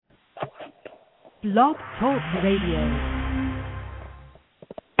Blog Talk Radio.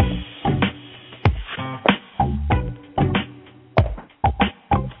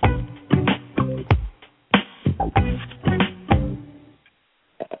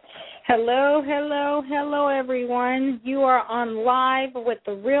 Hello, hello, hello, everyone. You are on live with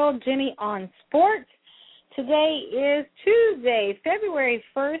The Real Jenny on Sports. Today is Tuesday, February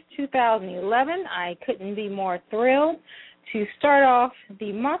 1st, 2011. I couldn't be more thrilled to start off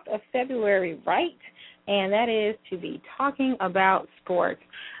the month of February right, and that is to be talking about sports.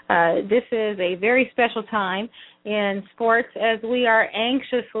 This is a very special time in sports as we are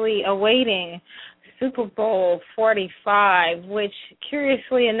anxiously awaiting Super Bowl 45, which,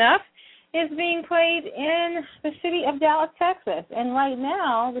 curiously enough, is being played in the city of Dallas, Texas. And right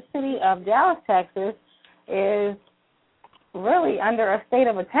now, the city of Dallas, Texas, is really under a state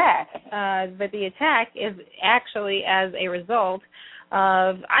of attack. But the attack is actually as a result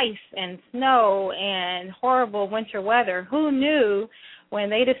of ice and snow and horrible winter weather. Who knew when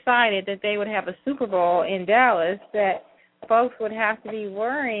they decided that they would have a Super Bowl in Dallas that folks would have to be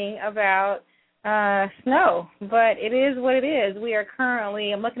worrying about snow? But it is what it is. We are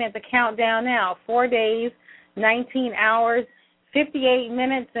currently, I'm looking at the countdown now, 4 days, 19 hours, 58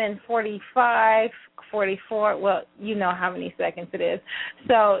 minutes, and 44, well, you know how many seconds it is.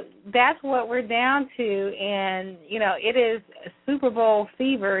 So that's what we're down to, and, you know, it is Super Bowl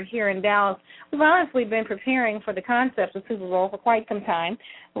fever here in Dallas. We've honestly been preparing for the concept of Super Bowl for quite some time,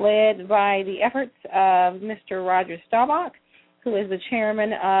 led by the efforts of Mr. Roger Staubach, who is the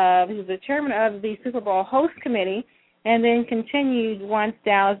chairman of the Super Bowl host committee, and then continued once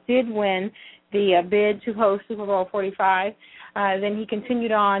Dallas did win the bid to host Super Bowl 45. Then he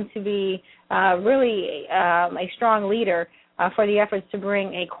continued on to be really a strong leader for the efforts to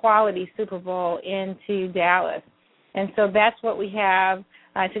bring a quality Super Bowl into Dallas. And so that's what we have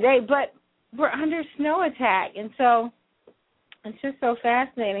today. But we're under snow attack, and so it's just so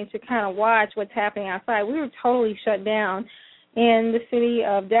fascinating to kind of watch what's happening outside. We were totally shut down in the city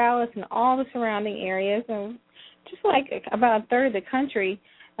of Dallas and all the surrounding areas, and just like about a third of the country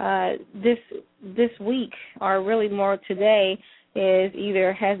this week, or really more today, is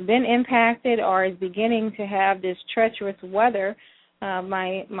either has been impacted or is beginning to have this treacherous weather.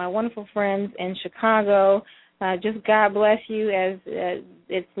 My wonderful friends in Chicago, just God bless you, as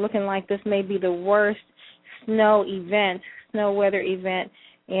it's looking like this may be the worst snow weather event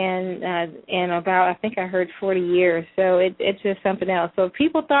in about, I think I heard 40 years. So it's just something else. So if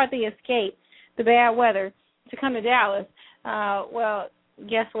people thought they escaped the bad weather to come to Dallas, well,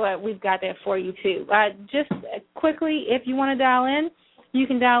 guess what? We've got that for you, too. Just quickly, if you want to dial in, you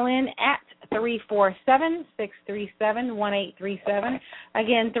can dial in at 347-637-1837.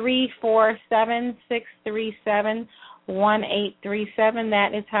 Again, 347-637-1837.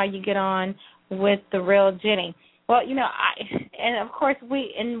 That is how you get on with The Real Jenny. Well, you know, and of course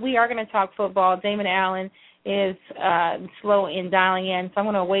we are going to talk football. Damon Allen is slow in dialing in, so I'm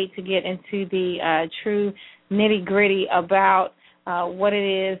going to wait to get into the true nitty-gritty about what it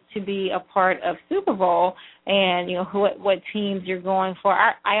is to be a part of Super Bowl and, you know, what teams you're going for.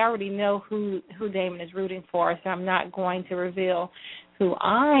 I already know who Damon is rooting for, so I'm not going to reveal who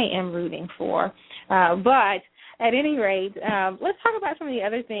I am rooting for. But at any rate, let's talk about some of the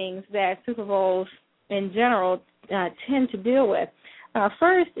other things that Super Bowls in general tend to deal with.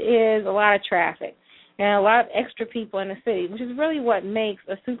 First is a lot of traffic and a lot of extra people in the city, which is really what makes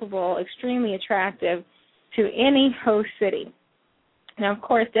a Super Bowl extremely attractive to any host city. Now, of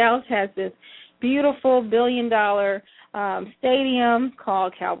course, Dallas has this beautiful billion-dollar stadium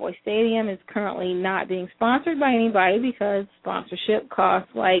called Cowboy Stadium. It's currently not being sponsored by anybody because sponsorship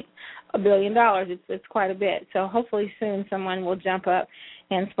costs like $1 billion. It's quite a bit. So hopefully soon someone will jump up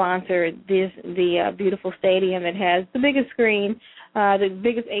and sponsor the beautiful stadium that has the biggest screen, the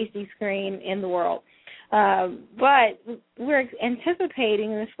biggest HD screen in the world. But we're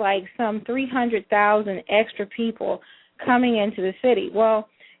anticipating this like some 300,000 extra people coming into the city. Well,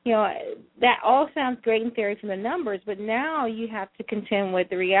 you know, that all sounds great in theory from the numbers, but now you have to contend with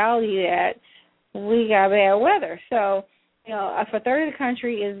the reality that we got bad weather. So, you know, if a third of the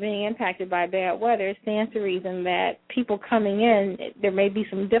country is being impacted by bad weather, it stands to reason that people coming in, there may be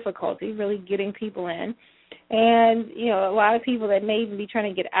some difficulty really getting people in. And, you know, a lot of people that may even be trying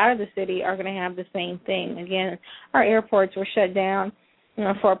to get out of the city are going to have the same thing. Again, our airports were shut down, you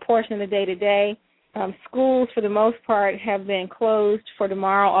know, for a portion of the day today. Schools, for the most part, have been closed for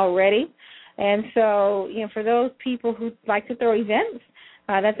tomorrow already. And so, you know, for those people who like to throw events,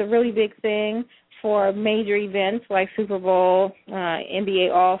 that's a really big thing for major events like Super Bowl,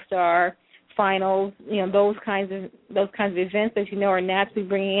 NBA All-Star, finals, you know, those kinds of events that you know are naturally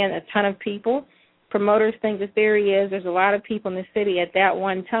bringing in a ton of people. promoters think the theory is there's a lot of people in the city at that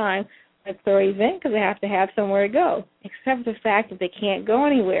one time. Let's throw an event because they have to have somewhere to go, except the fact that they can't go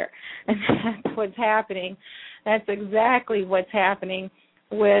anywhere. And that's what's happening. That's exactly what's happening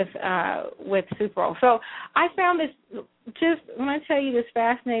with Super Bowl. So I found this, just I want to tell you this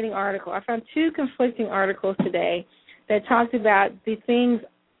fascinating article. I found two conflicting articles today that talked about the things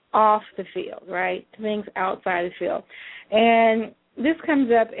off the field, right, things outside the field. And this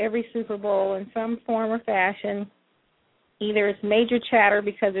comes up every Super Bowl in some form or fashion. Either it's major chatter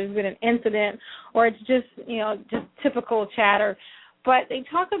because there's been an incident, or it's just typical chatter. But they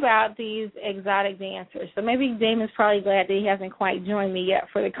talk about these exotic dancers. So maybe Damon's probably glad that he hasn't quite joined me yet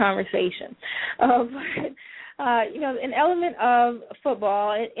for the conversation. An element of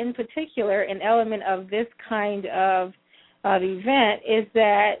football, in particular, an element of this kind of event is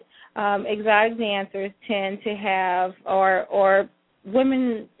that exotic dancers tend to have, or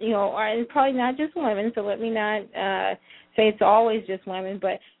women, and probably not just women, so let me not say it's always just women,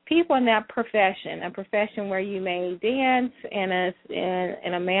 but people in that profession, a profession where you may dance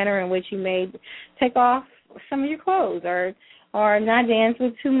in a manner in which you may take off some of your clothes or not dance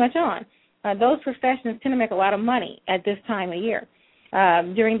with too much on. Those professions tend to make a lot of money at this time of year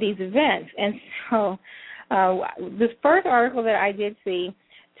during these events. And so this first article that I did see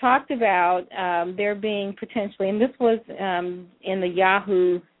talked about there being potentially, and this was in the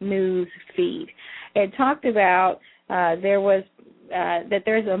Yahoo News feed, it talked about that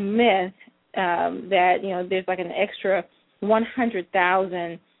there's a myth that, there's like an extra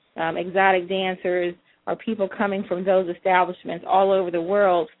 100,000 exotic dancers or people coming from those establishments all over the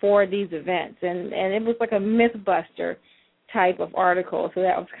world for these events. And it was like a mythbuster type of article, so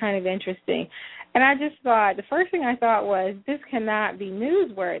that was kind of interesting. And I just thought, the first thing I thought was, this cannot be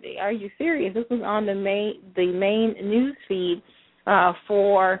newsworthy. Are you serious? This was on the main news feed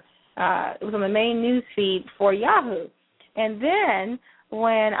it was on the main news feed for Yahoo. And then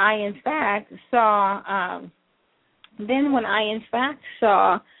when I in fact saw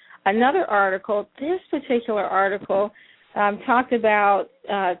another article, this particular article talked about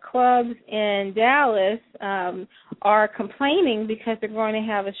clubs in Dallas are complaining because they're going to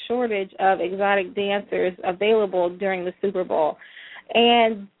have a shortage of exotic dancers available during the Super Bowl.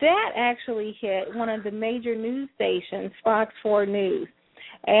 And that actually hit one of the major news stations, Fox 4 News.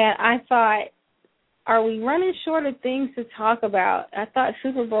 And I thought, are we running short of things to talk about? I thought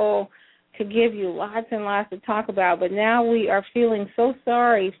Super Bowl could give you lots and lots to talk about, but now we are feeling so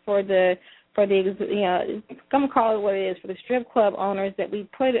sorry for the I'm going to call it what it is, for the strip club owners, that we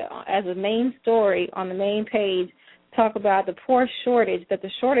put it as a main story on the main page, talk about the poor shortage, that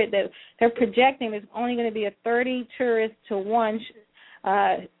they're projecting there's only going to be a 30 tourists to 1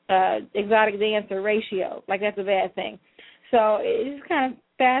 exotic dancer ratio. Like, that's a bad thing. So it's kind of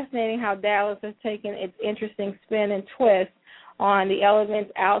fascinating how Dallas has taken its interesting spin and twist on the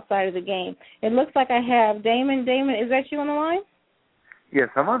elements outside of the game. It looks like I have Damon. Damon, is that you on the line? Yes,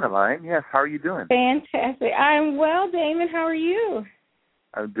 I'm on the line. Yes, how are you doing? Fantastic. I'm well, Damon. How are you?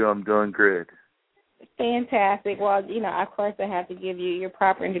 I'm doing good. Fantastic. Well, of course I have to give you your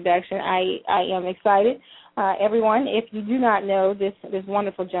proper introduction. I am excited. Everyone, if you do not know this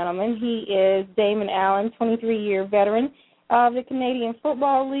wonderful gentleman, he is Damon Allen, 23-year veteran of the Canadian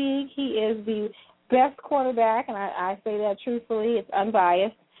Football League. He is the best quarterback, and I say that truthfully. It's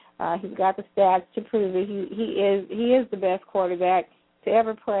unbiased. He's got the stats to prove it. He is the best quarterback to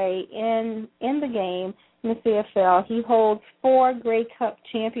ever play in the game in the CFL. He holds 4 Grey Cup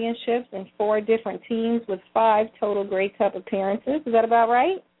championships in 4 different teams with 5 total Grey Cup appearances. Is that about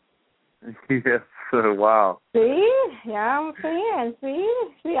right? Yes. Wow. See? Yeah, I'm a fan.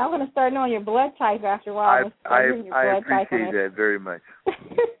 See, I'm going to start knowing your blood type after a while. I appreciate that very much.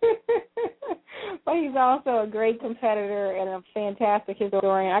 But he's also a great competitor and a fantastic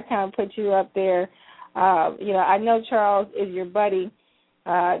historian. I kind of put you up there. I know Charles is your buddy,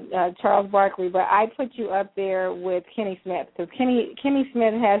 Charles Barkley, but I put you up there with Kenny Smith, because Kenny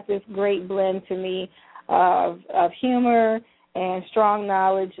Smith has this great blend to me of humor and strong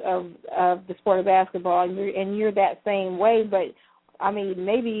knowledge of the sport of basketball, and you're that same way, but I mean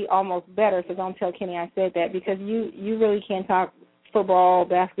maybe almost better, so don't tell Kenny I said that, because you really can talk football,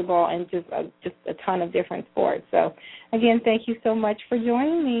 basketball, and just a ton of different sports. So again, thank you so much for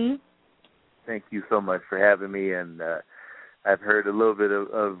joining me. Thank you so much for having me, and I've heard a little bit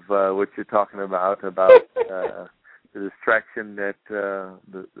of what you're talking about the distraction that the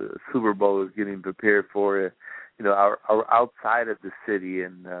Super Bowl is getting prepared for, our outside of the city.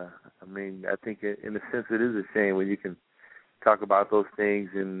 And, I think in a sense it is a shame when you can talk about those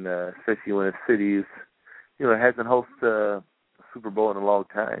things, and especially when a city is, hasn't hosted a Super Bowl in a long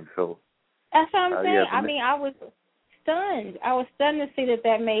time. So That's what I'm saying. I mean, I was stunned. I was stunned to see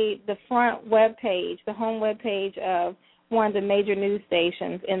that made the front web page, the home web page of one of the major news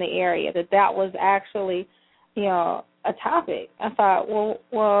stations in the area, that was actually, a topic. I thought, well,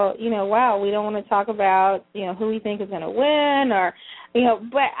 wow, we don't want to talk about, who we think is going to win or,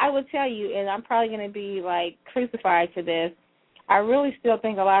 but I would tell you, and I'm probably going to be, crucified for this, I really still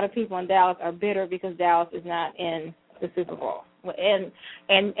think a lot of people in Dallas are bitter because Dallas is not in the Super Bowl. And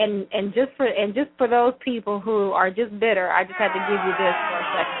just for those people who are just bitter, I just had to give you this for a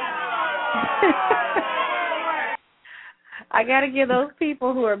second. I got to give those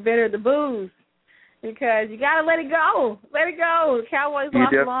people who are bitter the booze, because you got to let it go. Let it go. The Cowboys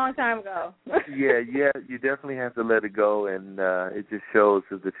lost a long time ago. yeah, you definitely have to let it go, and it just shows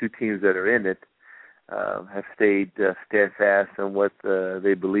that the two teams that are in it have stayed steadfast in what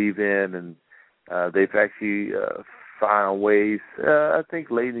they believe in, and they've actually found ways, I think,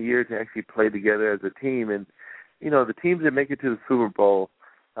 late in the year to actually play together as a team. And, the teams that make it to the Super Bowl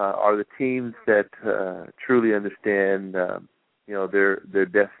are the teams that truly understand, their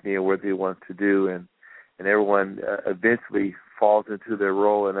destiny and what they want to do. And everyone eventually falls into their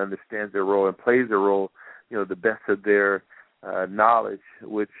role and understands their role and plays their role, the best of their knowledge,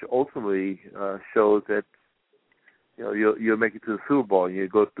 which ultimately shows that, you'll make it to the Super Bowl. You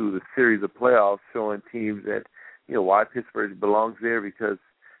go through the series of playoffs showing teams that, why Pittsburgh belongs there, because,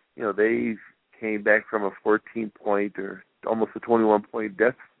 they came back from a 14-point or almost a 21-point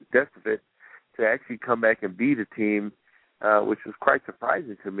deficit to actually come back and beat a team, which was quite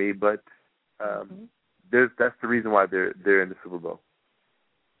surprising to me. But that's the reason why they're in the Super Bowl.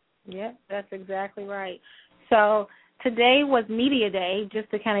 Yeah, that's exactly right. So today was Media Day, just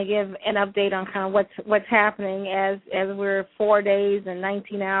to kind of give an update on kind of what's happening as we're 4 days and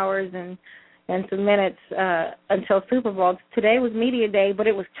 19 hours and some minutes until Super Bowl. Today was Media Day, but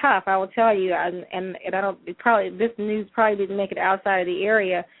it was tough, I will tell you. And this news probably didn't make it outside of the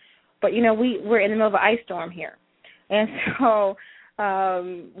area, but we're in the middle of an ice storm here, and so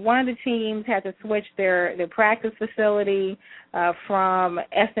one of the teams had to switch their practice facility from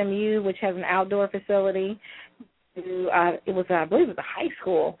SMU, which has an outdoor facility, to I believe it was a high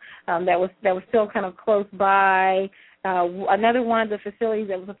school that was still kind of close by. Another one of the facilities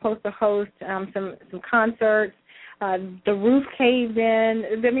that was supposed to host some concerts, the roof caved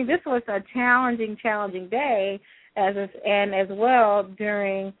in. I mean, this was a challenging day, as well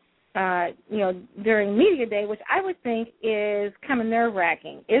during Media Day, which I would think is kind of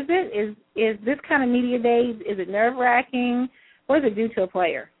nerve-wracking. Is it? Is this kind of Media Day, is it nerve-wracking? What does it do to a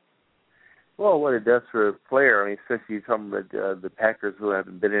player? Well, what it does for a player, I mean, especially you're talking about the Packers, who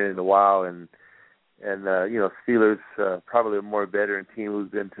haven't been in a while, and Steelers, probably a more veteran team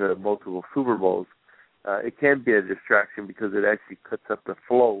who's been to multiple Super Bowls. It can be a distraction because it actually cuts up the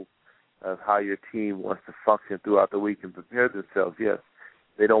flow of how your team wants to function throughout the week and prepare themselves. Yes,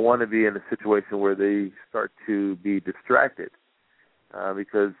 they don't want to be in a situation where they start to be distracted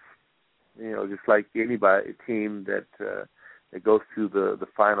because, just like a team that goes to the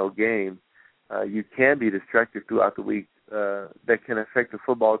final game, you can be distracted throughout the week. That can affect the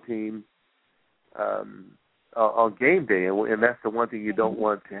football team on game day, and that's the one thing you don't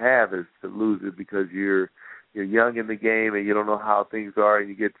want to have, is to lose it because you're young in the game and you don't know how things are, and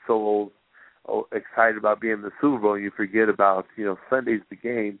you get so excited about being in the Super Bowl and you forget about Sunday's the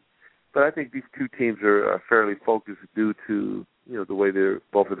game. But I think these two teams are fairly focused due to the way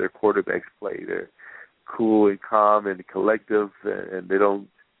both of their quarterbacks play. They're cool and calm and collective, and they don't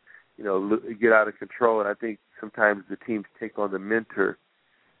get out of control. And I think sometimes the teams take on the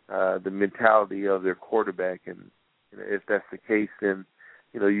mentality of their quarterback, and if that's the case, then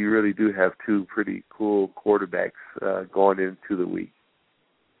you really do have two pretty cool quarterbacks going into the week.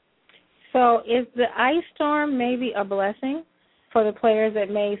 So is the ice storm maybe a blessing for the players that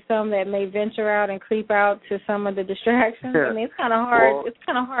may venture out and creep out to some of the distractions? I mean, it's kind of hard. Well, it's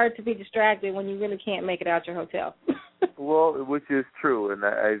kind of hard to be distracted when you really can't make it out your hotel. Well, which is true, and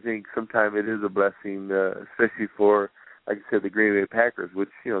I think sometimes it is a blessing, especially for, like I said, the Green Bay Packers, which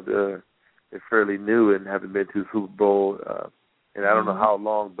they're fairly new and haven't been to the Super Bowl, and I don't know how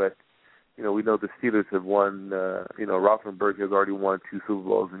long, but we know the Steelers have won. Roethlisberger has already won 2 Super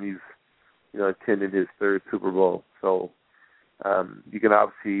Bowls, and he's attending his 3rd Super Bowl. So you can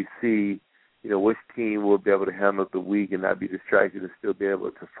obviously see which team will be able to handle the week and not be distracted and still be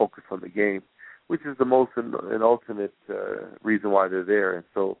able to focus on the game, which is the most and ultimate reason why they're there. And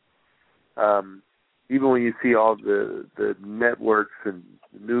so even when you see all the networks and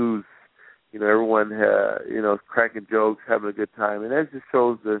the news, everyone cracking jokes, having a good time, and that just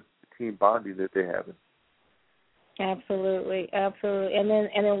shows the team bonding that they're having. Absolutely, absolutely. And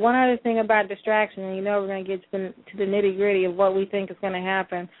then one other thing about distraction, and we're going to get to the nitty-gritty of what we think is going to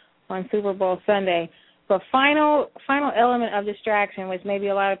happen on Super Bowl Sunday. But final element of distraction, which maybe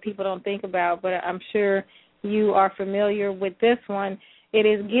a lot of people don't think about, but I'm sure you are familiar with this one, it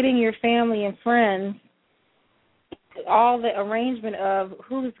is getting your family and friends, all the arrangement of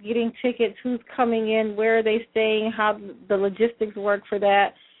who's getting tickets, who's coming in, where are they staying, how the logistics work for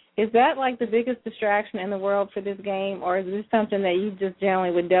that. Is that like the biggest distraction in the world for this game, or is this something that you just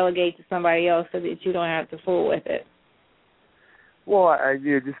generally would delegate to somebody else so that you don't have to fool with it? Well,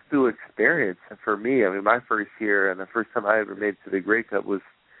 just through experience. For me, my first year and the first time I ever made it to the Grey Cup was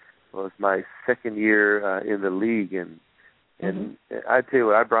my second year in the league, and I tell you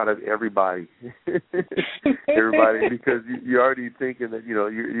what, I brought up everybody, because you're already thinking that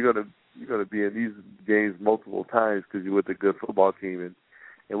you're gonna be in these games multiple times because you're with a good football team,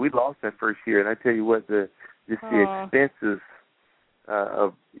 and we lost that first year. And I tell you what, the expenses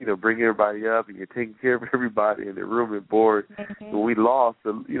of bringing everybody up, and you're taking care of everybody in the room and board. When we lost,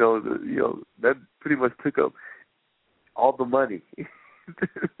 that pretty much took up all the money.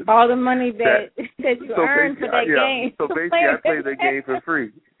 All the money that you earned for that game. So basically, I played that game for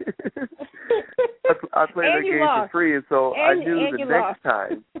free. I played that game for free, and so I knew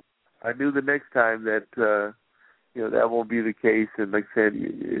the next time that that won't be the case. And like I said,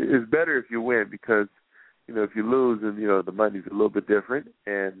 it's better if you win, because if you lose, then the money's a little bit different,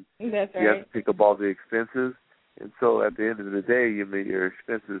 and that's right. You have to pick up all the expenses. And so at the end of the day, your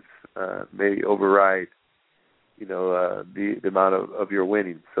expenses may override the amount of your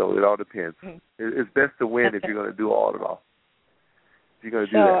winning. So it all depends. It's best to win if you're going to do all of it all. If you're going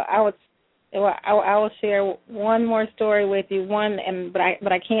to do that. I will share one more story with you. But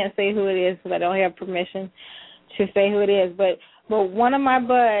I can't say who it is because I don't have permission to say who it is. But one of my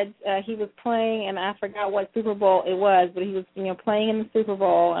buds, he was playing, and I forgot what Super Bowl it was, but he was playing in the Super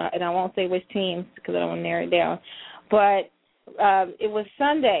Bowl, and I won't say which teams because I don't want to narrow it down. But it was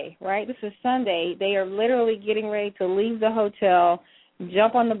Sunday, right? This is Sunday. They are literally getting ready to leave the hotel,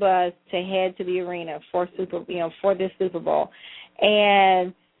 jump on the bus to head to the arena for this Super Bowl.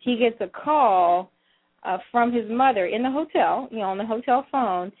 And he gets a call from his mother in the hotel, on the hotel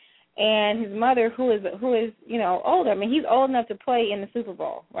phone, and his mother, who is older. He's old enough to play in the Super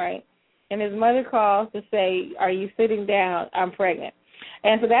Bowl, right? And his mother calls to say, "Are you sitting down? I'm pregnant."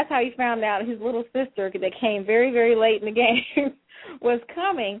 And so that's how he found out his little sister, that came very, very late in the game, was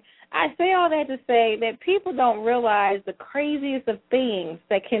coming. I say all that to say that people don't realize the craziest of things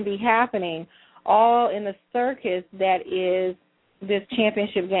that can be happening all in the circus that is this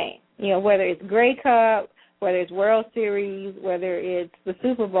championship game. Whether it's Grey Cup, whether it's World Series, whether it's the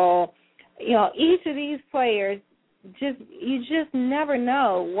Super Bowl, each of these players, you just never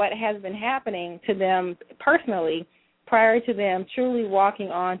know what has been happening to them personally prior to them truly walking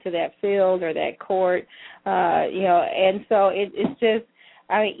onto that field or that court, and so it's just,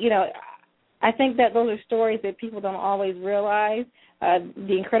 I think that those are stories that people don't always realize,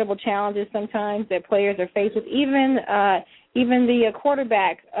 the incredible challenges sometimes that players are faced with, even the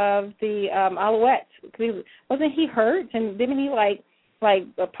quarterback of the Alouettes. Wasn't he hurt, and didn't he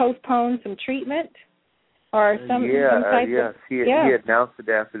postpone some treatment? Or some type of... He had announced it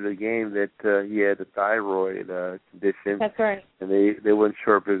after the game that he had a thyroid condition. That's right. And they weren't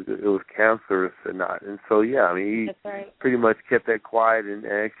sure if it was cancerous or not. And so, he pretty much kept that quiet and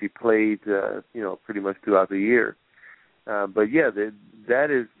actually played, pretty much throughout the year. That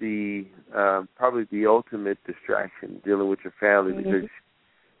is the probably the ultimate distraction, dealing with your family, because,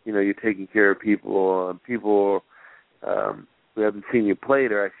 you're taking care of people. People who haven't seen you play,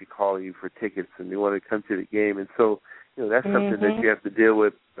 they're actually calling you for tickets, and they want to come to the game. And so, that's something that you have to deal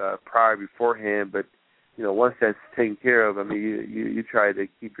with beforehand. But, once that's taken care of, you try to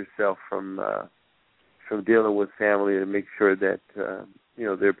keep yourself from dealing with family and make sure that,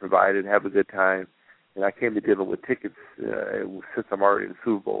 they're provided, have a good time. And I came to dealing with tickets since I'm already in the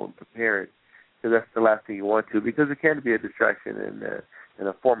Super Bowl and preparing, because that's the last thing you want to, because it can be a distraction and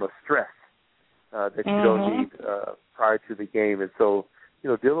a form of stress that you don't need prior to the game. And so,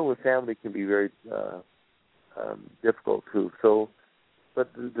 dealing with family can be very difficult too. So,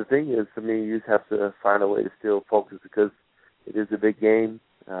 but the thing is, you just have to find a way to still focus, because it is a big game.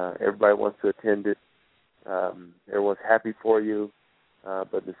 Everybody wants to attend it. Everyone's happy for you.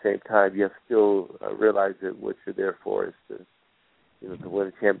 But at the same time, you have to still realize that what you're there for is to win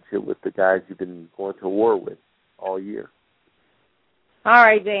a championship with the guys you've been going to war with all year. All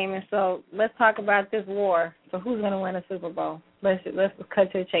right, Damon. So let's talk about this war. So who's going to win a Super Bowl? Let's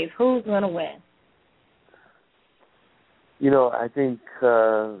cut to the chase. Who's going to win? I think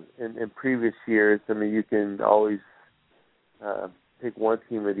in previous years, you can always pick one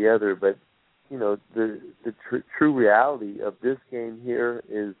team or the other, but the true reality of this game here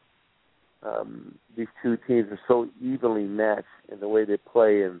is these two teams are so evenly matched in the way they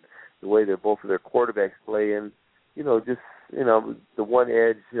play and the way that both of their quarterbacks play, and the one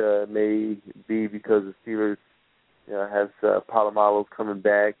edge may be because the Steelers has Polamalu coming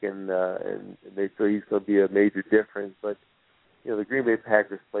back, and they feel he's going to be a major difference. But the Green Bay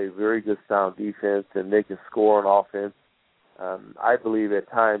Packers play very good sound defense, and they can score on offense. I believe at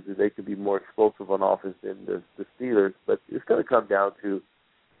times that they can be more explosive on offense than the Steelers, but it's going to come down to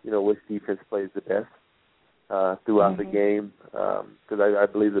which defense plays the best throughout the game, because I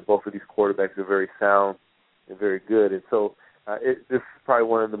believe that both of these quarterbacks are very sound and very good, and so this is probably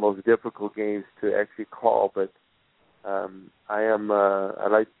one of the most difficult games to actually call. But I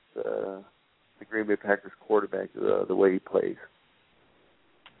like the Green Bay Packers quarterback, the way he plays.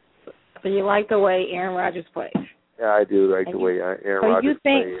 So you like the way Aaron Rodgers plays? Yeah, I do like the way Aaron Rodgers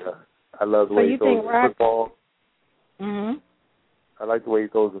plays. I love the way he throws the football. Mm-hmm. I like the way he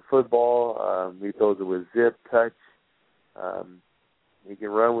throws the football. He throws it with zip, touch. He can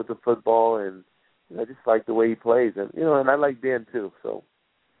run with the football, and I just like the way he plays. And and I like Ben too. So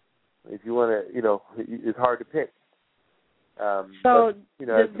if you want to, it's hard to pick. So but,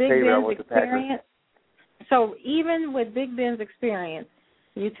 as a favorite, I want the Packers. So even with Big Ben's experience,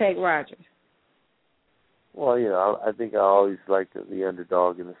 you take Rodgers. Well, I think I always like the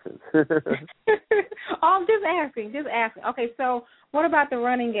underdog in a sense. I'm just asking. Okay, so what about the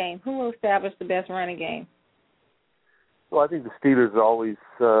running game? Who will establish the best running game? Well, I think the Steelers are always,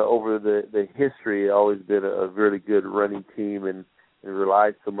 over the history, always been a really good running team and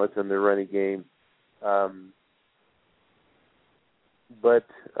relied so much on their running game. But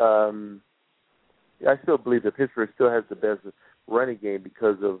I still believe that Pittsburgh still has the best running game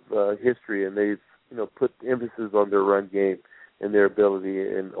because of history, and they've put emphasis on their run game and their ability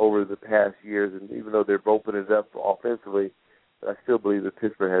and over the past years. And even though they're opening it up offensively, I still believe that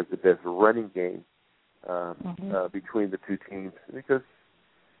Pittsburgh has the best running game between the two teams because,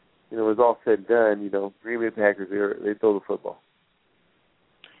 when it's all said and done, Green Bay Packers, they throw the football.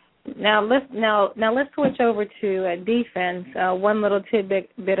 Now let's switch over to defense. One little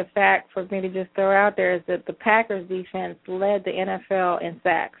bit of fact for me to just throw out there is that the Packers defense led the NFL in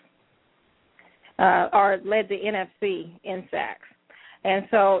sacks. Or led the NFC in sacks. And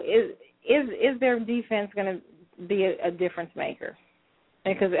so is their defense going to be a difference maker?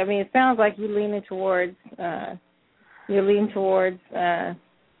 Because, it sounds like you're leaning towards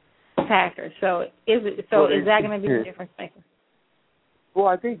Packers. So is that going to be a difference maker? Well,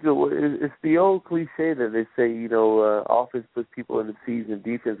 I think it's the old cliche that they say, offense puts people in the seats and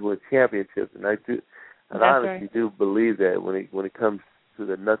defense wins championships. And I honestly do believe that when it comes to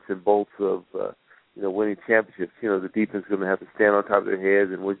the nuts and bolts of winning championships, the defense is going to have to stand on top of their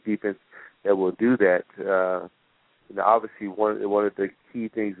heads, and which defense that will do that. Obviously, one of the key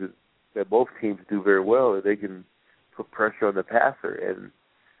things that both teams do very well is they can put pressure on the passer,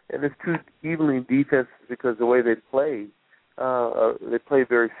 and it's two evenly defense because the way they play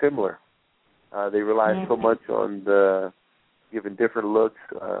very similar. They rely so much on giving different looks,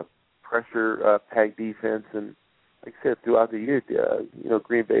 pressure pack defense, and like I said, throughout the year,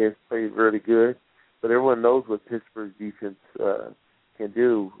 Green Bay has played really good. But everyone knows what Pittsburgh's defense can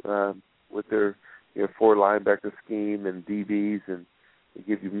do with their four linebacker scheme and DBs, and they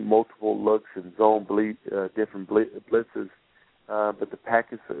give you multiple looks and zone different blitzes. But the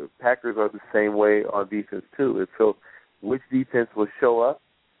Packers are the same way on defense too. And so, which defense will show up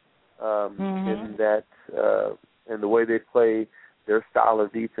in that and the way they play their style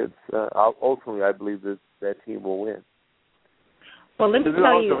of defense? Ultimately, I believe that team will win. Well, let me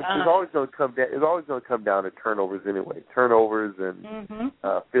tell you, it's always going to come down to turnovers anyway. Turnovers and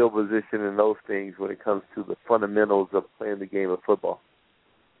field position and those things when it comes to the fundamentals of playing the game of football.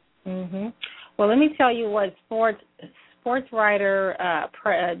 Well, let me tell you what sports writer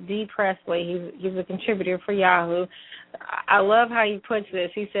D. Presley, he's a contributor for Yahoo. I love how he puts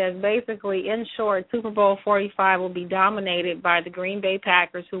this. He says, basically, in short, Super Bowl 45 will be dominated by the Green Bay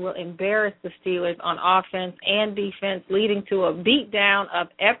Packers, who will embarrass the Steelers on offense and defense, leading to a beatdown of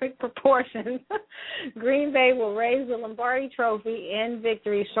epic proportions. Green Bay will raise the Lombardi Trophy in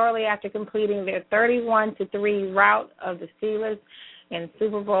victory shortly after completing their 31-3 rout of the Steelers in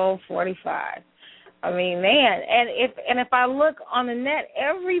Super Bowl 45. Man, and if I look on the net,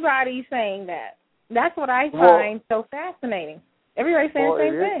 everybody's saying that. That's what I find so fascinating. Everybody's saying the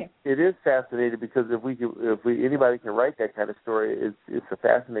same thing. It is fascinating because if anybody can write that kind of story, it's a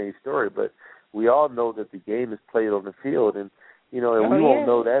fascinating story. But we all know that the game is played on the field, and and we won't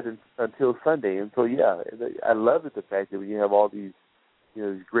know that until Sunday. And so, I love the fact that we have all these,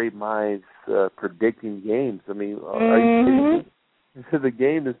 these great minds predicting games. I mean, are you kidding me? So the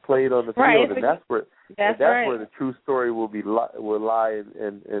game is played on the field, and that's where the true story will lie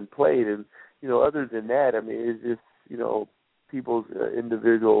and played. And other than that, I mean, it's just people's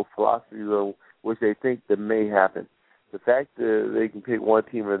individual philosophies on which they think that may happen. The fact that they can pick one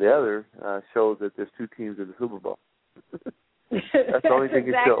team or the other shows that there's two teams in the Super Bowl. That's the only thing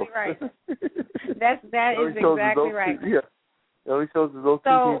it shows. Right. That is exactly right. It only shows that those two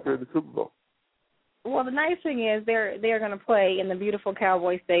teams are in the Super Bowl. Well, the nice thing is they're going to play in the beautiful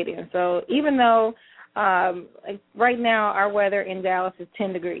Cowboy Stadium. So even though right now our weather in Dallas is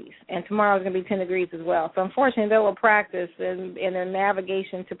 10 degrees, and tomorrow is going to be 10 degrees as well. So unfortunately, they will practice, and their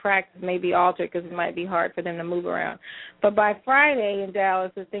navigation to practice may be altered because it might be hard for them to move around. But by Friday in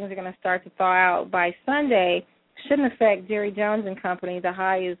Dallas, the things are going to start to thaw out. By Sunday, shouldn't affect Jerry Jones and company. The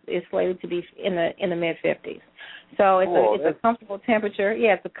high is slated to be in the mid-50s. So it's a comfortable temperature.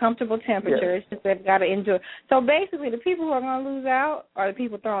 Yeah, it's a comfortable temperature. Yeah. It's just they've got to enjoy. So basically, the people who are going to lose out are the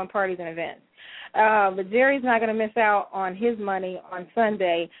people throwing parties and events. But Jerry's not going to miss out on his money on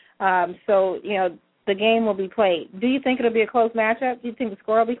Sunday. So, the game will be played. Do you think it'll be a close matchup? Do you think the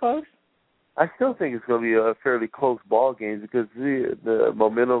score will be close? I still think it's going to be a fairly close ball game because the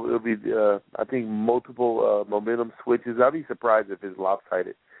momentum will be, I think, multiple momentum switches. I'd be surprised if it's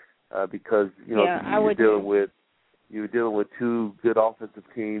lopsided because, you're dealing with two good offensive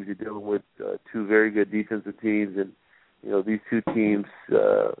teams. You're dealing with two very good defensive teams. And, these two teams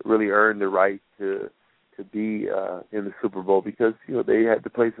really earned the right to be in the Super Bowl because, they had to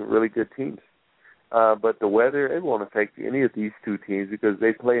play some really good teams. But the weather, it won't affect any of these two teams because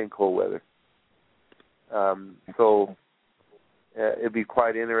they play in cold weather. So it'd be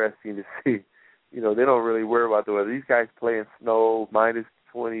quite interesting to see. They don't really worry about the weather. These guys play in snow, minus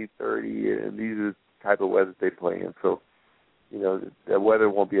 20, 30, and these are the type of weather they play in. So, the weather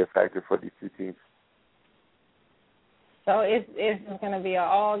won't be a factor for these two teams. So it's going to be an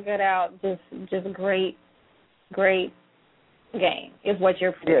all good out, just great game is what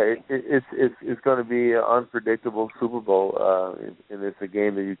you're predicting. Yeah, it's going to be an unpredictable Super Bowl, and it's a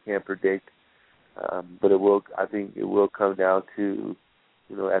game that you can't predict. But I think it will come down to,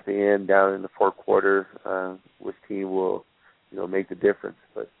 at the end, down in the fourth quarter, which team will, make the difference.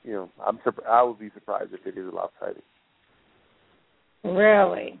 But, I would be surprised if it is lopsided.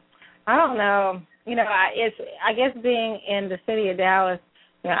 Really? I don't know. I guess being in the city of Dallas,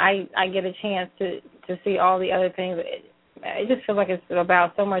 I get a chance to see all the other things. It just feels like it's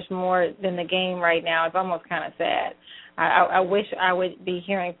about so much more than the game right now. It's almost kind of sad. I wish I would be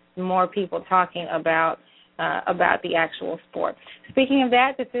hearing more people talking about the actual sport. Speaking of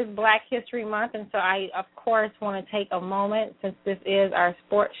that, this is Black History Month, and so I, of course, want to take a moment, since this is our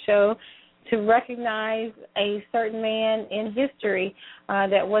sports show, to recognize a certain man in history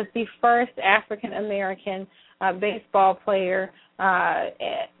that was the first African-American baseball player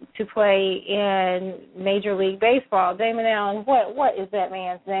to play in Major League Baseball. Damon Allen, what is that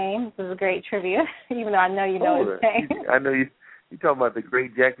man's name? This is a great trivia, even though I know you know his name. I know you're talking about the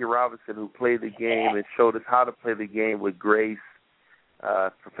great Jackie Robinson, who played the game and showed us how to play the game with grace,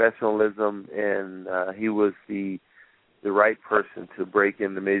 professionalism, and he was the right person to break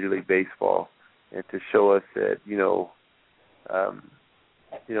into Major League Baseball and to show us that,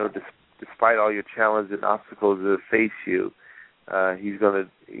 despite all your challenges and obstacles that face you, he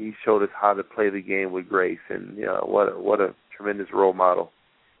showed us how to play the game with grace, and what a tremendous role model.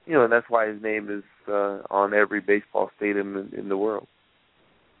 And that's why his name is on every baseball stadium in the world.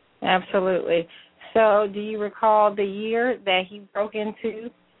 Absolutely. So, do you recall the year that he broke into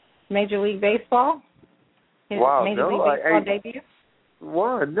Major League Baseball? His Major League Baseball debut?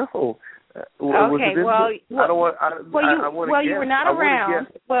 Wow, no. Okay, you were not around.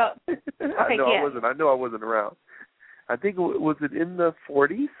 Well, okay, I wasn't. I know I wasn't around. I think was it in the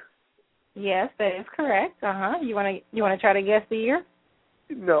 40s? Yes, that is correct. You want to try to guess the year?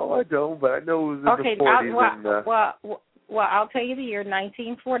 No, I don't. But I know it was in the 40s. Well, I'll tell you the year,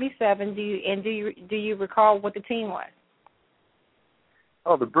 1947. Do you recall what the team was?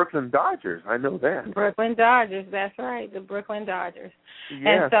 Oh, the Brooklyn Dodgers. I know that. Brooklyn Dodgers. That's right, the Brooklyn Dodgers.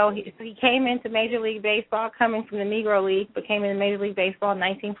 Yeah. And so he came into Major League Baseball, coming from the Negro League, but came into Major League Baseball in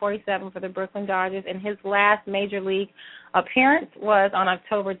 1947 for the Brooklyn Dodgers. And his last Major League appearance was on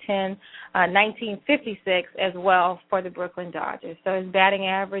October 10, 1956, as well for the Brooklyn Dodgers. So his batting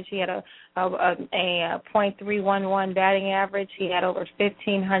average, he had a .311 batting average. He had over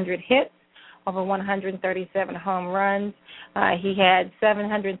 1,500 hits, over 137 home runs. He had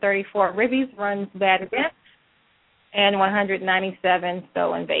 734 ribbies, runs batted in. And 197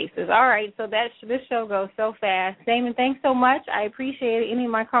 stolen bases. All right, so this show goes so fast. Damon, thanks so much. I appreciate it. Any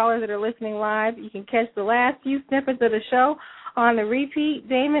of my callers that are listening live, you can catch the last few snippets of the show on the repeat.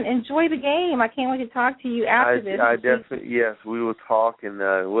 Damon, enjoy the game. I can't wait to talk to you after this. I definitely, yes, we will talk, and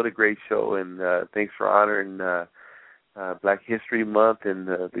what a great show, and thanks for honoring Black History Month and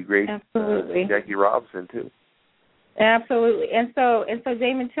the great Jackie Robinson, too. Absolutely. And so,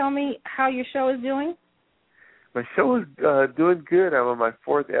 Damon, tell me how your show is doing. My show is doing good. I'm on my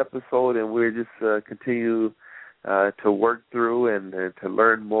 4th episode, and we're just continue to work through and to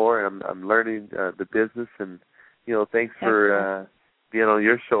learn more. I'm learning the business, and thanks for being on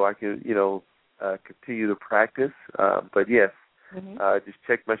your show. I can continue to practice. But yes, just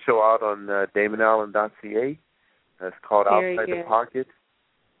check my show out on DamonAllen.ca. It's called Outside the Pocket,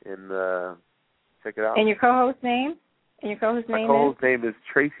 and check it out. And your co-host name? My co-host name is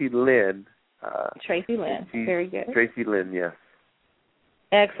Tracy Lynn. Tracy Lynn. Very good. Tracy Lynn, yes.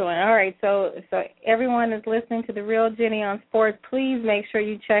 Excellent. All right, so everyone is listening to The Real Jenny on Sports. Please make sure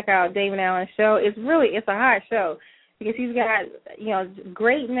you check out Damon Allen's show. It's a hot show because he's got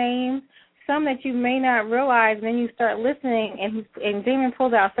great names, some that you may not realize, and then you start listening, and Damon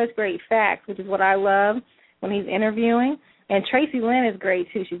pulls out such great facts, which is what I love when he's interviewing. And Tracy Lynn is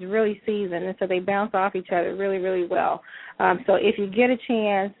great, too. She's really seasoned, and so they bounce off each other really, really well. So if you get a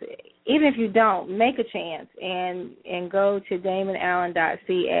chance, even if you don't, make a chance and go to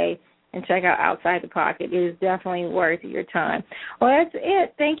DamonAllen.ca and check out Outside the Pocket. It is definitely worth your time. Well, that's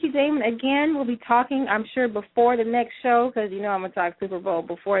it. Thank you, Damon. Again, we'll be talking, I'm sure, before the next show because, I'm going to talk Super Bowl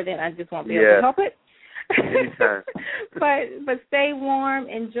before then. I just won't be able to help it. Anytime. but stay warm.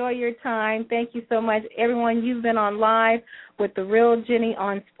 Enjoy your time. Thank you so much. Everyone, you've been on live with The Real Jenny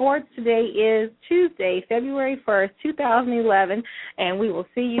on Sports. Today is Tuesday, February 1st, 2011, and we will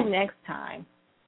see you next time.